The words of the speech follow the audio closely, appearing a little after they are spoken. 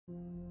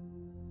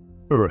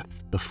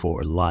Earth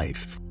before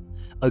life,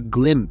 a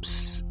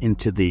glimpse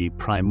into the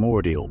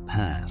primordial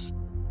past.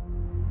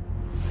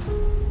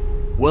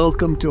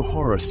 Welcome to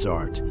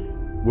Horosart,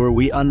 where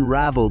we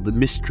unravel the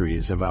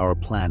mysteries of our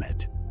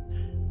planet.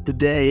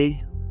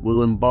 Today,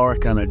 we'll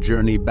embark on a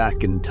journey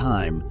back in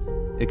time,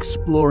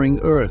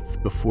 exploring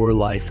Earth before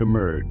life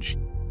emerged.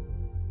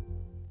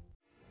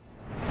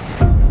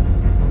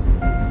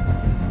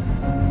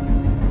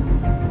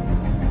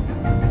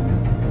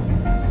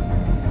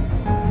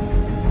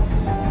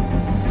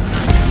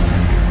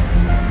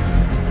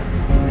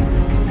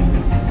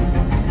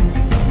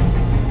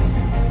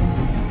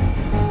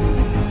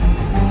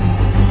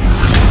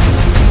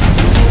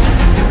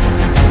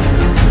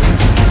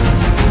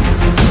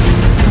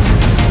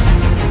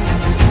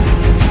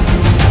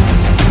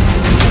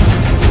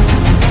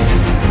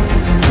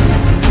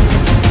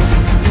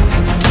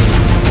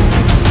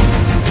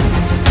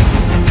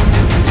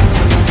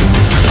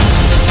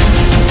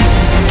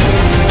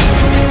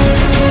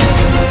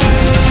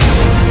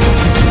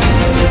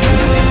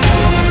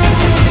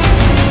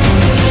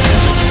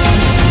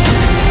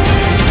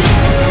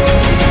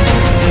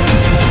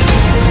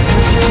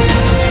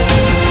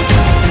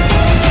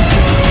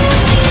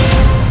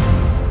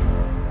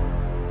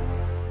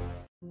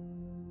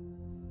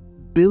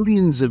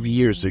 Billions of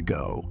years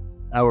ago,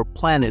 our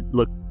planet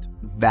looked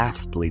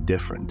vastly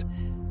different.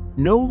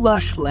 No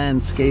lush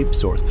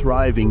landscapes or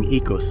thriving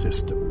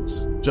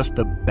ecosystems, just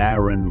a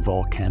barren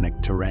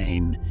volcanic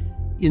terrain.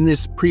 In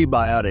this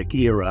prebiotic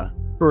era,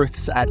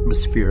 Earth's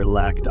atmosphere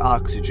lacked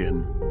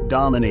oxygen,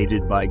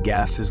 dominated by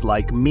gases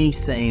like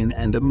methane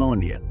and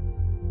ammonia.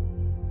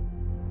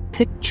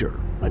 Picture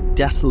a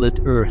desolate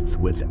Earth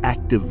with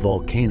active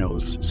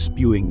volcanoes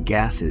spewing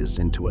gases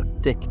into a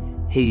thick,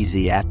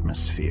 hazy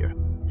atmosphere.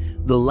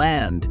 The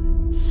land,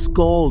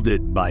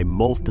 scalded by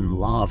molten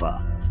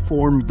lava,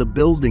 formed the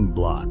building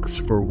blocks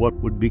for what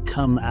would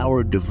become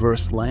our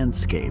diverse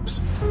landscapes.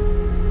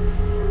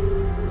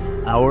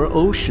 Our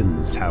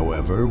oceans,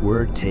 however,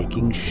 were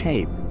taking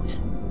shape.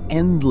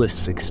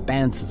 Endless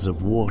expanses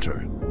of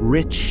water,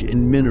 rich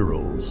in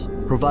minerals,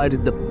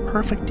 provided the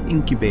perfect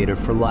incubator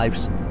for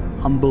life's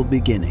humble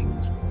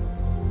beginnings.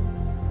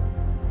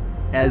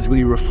 As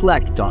we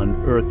reflect on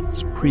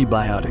Earth's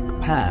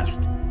prebiotic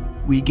past,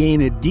 we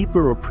gain a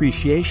deeper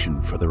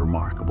appreciation for the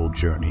remarkable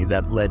journey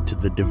that led to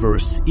the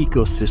diverse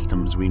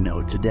ecosystems we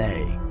know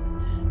today.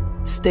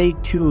 Stay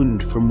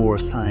tuned for more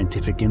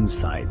scientific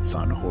insights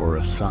on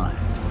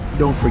Horosart.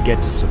 Don't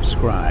forget to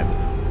subscribe,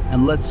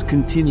 and let's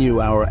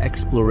continue our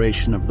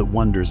exploration of the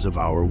wonders of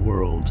our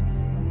world.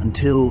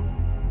 Until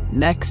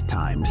next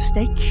time,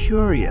 stay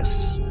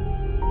curious,